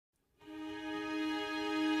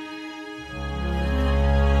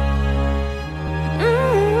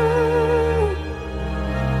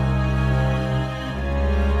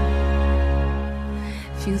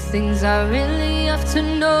things I really have to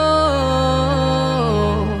know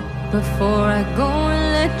before I go and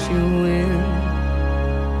let you in.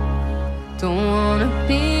 Don't wanna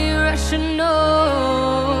be rational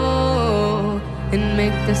and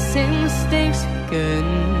make the same mistakes again.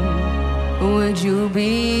 Would you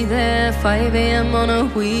be there 5 a.m. on a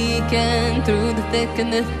weekend, through the thick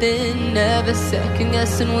and the thin, never second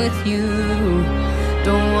guessing with you?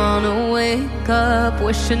 Don't wanna wake up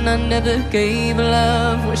wishing I never gave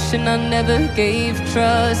love, wishing I never gave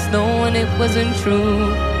trust, knowing it wasn't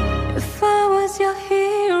true. If I was your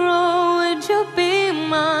hero, would you be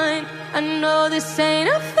mine? I know this ain't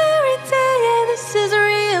a fairy tale, yeah, this is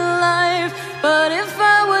real life. But if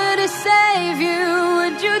I were to save you,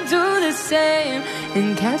 would you do the same? And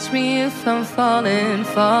catch me if I'm falling,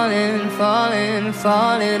 falling, falling,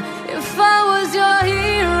 falling. If I was your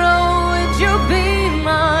hero, would you be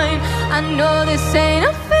mine? I know this ain't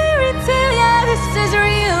a fairy tale, yeah, this is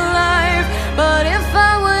real life. But if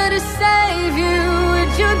I were to save you,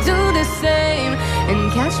 would you do the same? And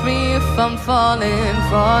catch me if I'm falling,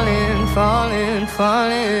 falling, falling,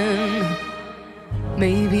 falling.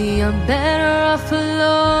 Maybe I'm better off alone,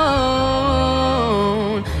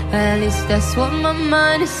 at least that's what my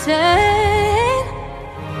mind is saying.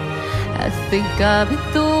 I think I've been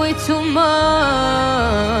through way too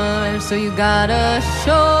much, so you gotta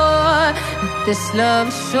show that this love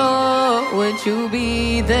is sure. Would you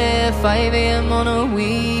be there 5 a.m. on a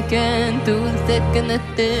weekend, through the thick and the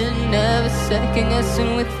thin, never second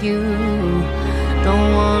guessing with you?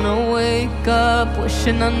 Don't wanna wake up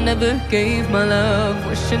wishing I never gave my love,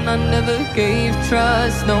 wishing I never gave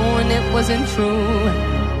trust, knowing it wasn't true.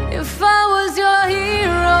 If I was your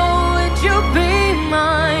hero, would you be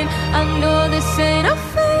mine? I know this ain't a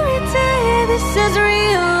fairy tale, yeah, this is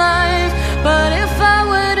real life. But if I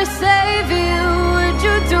were to save you, would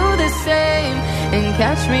you do the same? And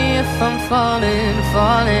catch me if I'm falling,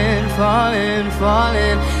 falling, falling,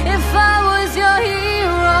 falling. If I was your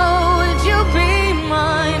hero, would you be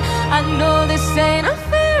mine? I know this ain't a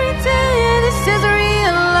fairy tale, yeah, this is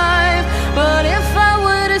real life. But if I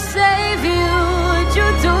were to save you, would you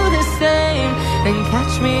do the same? And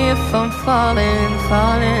catch me if I'm falling,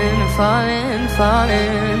 falling, falling,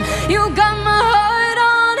 falling. You got my heart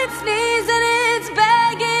on its knees and it's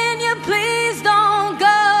begging you, please don't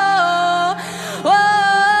go.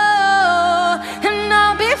 Whoa, and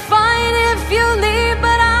I'll be fine if you leave,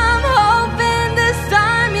 but I'm hoping this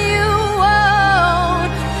time you won't.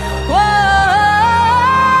 Whoa,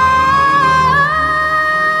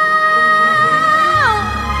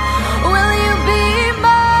 will you be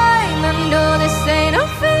mine? I know this ain't a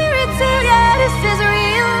fairy tale, yeah, this is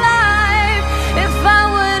real life. If I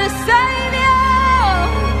were to save you,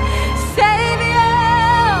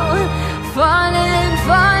 falling,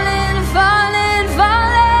 falling, falling,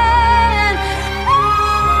 falling.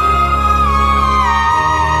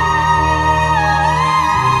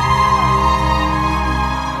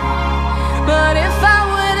 But if I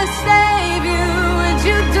were to save you, would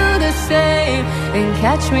you do the same? And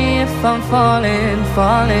catch me if I'm falling,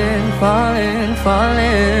 falling, falling,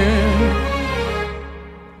 falling.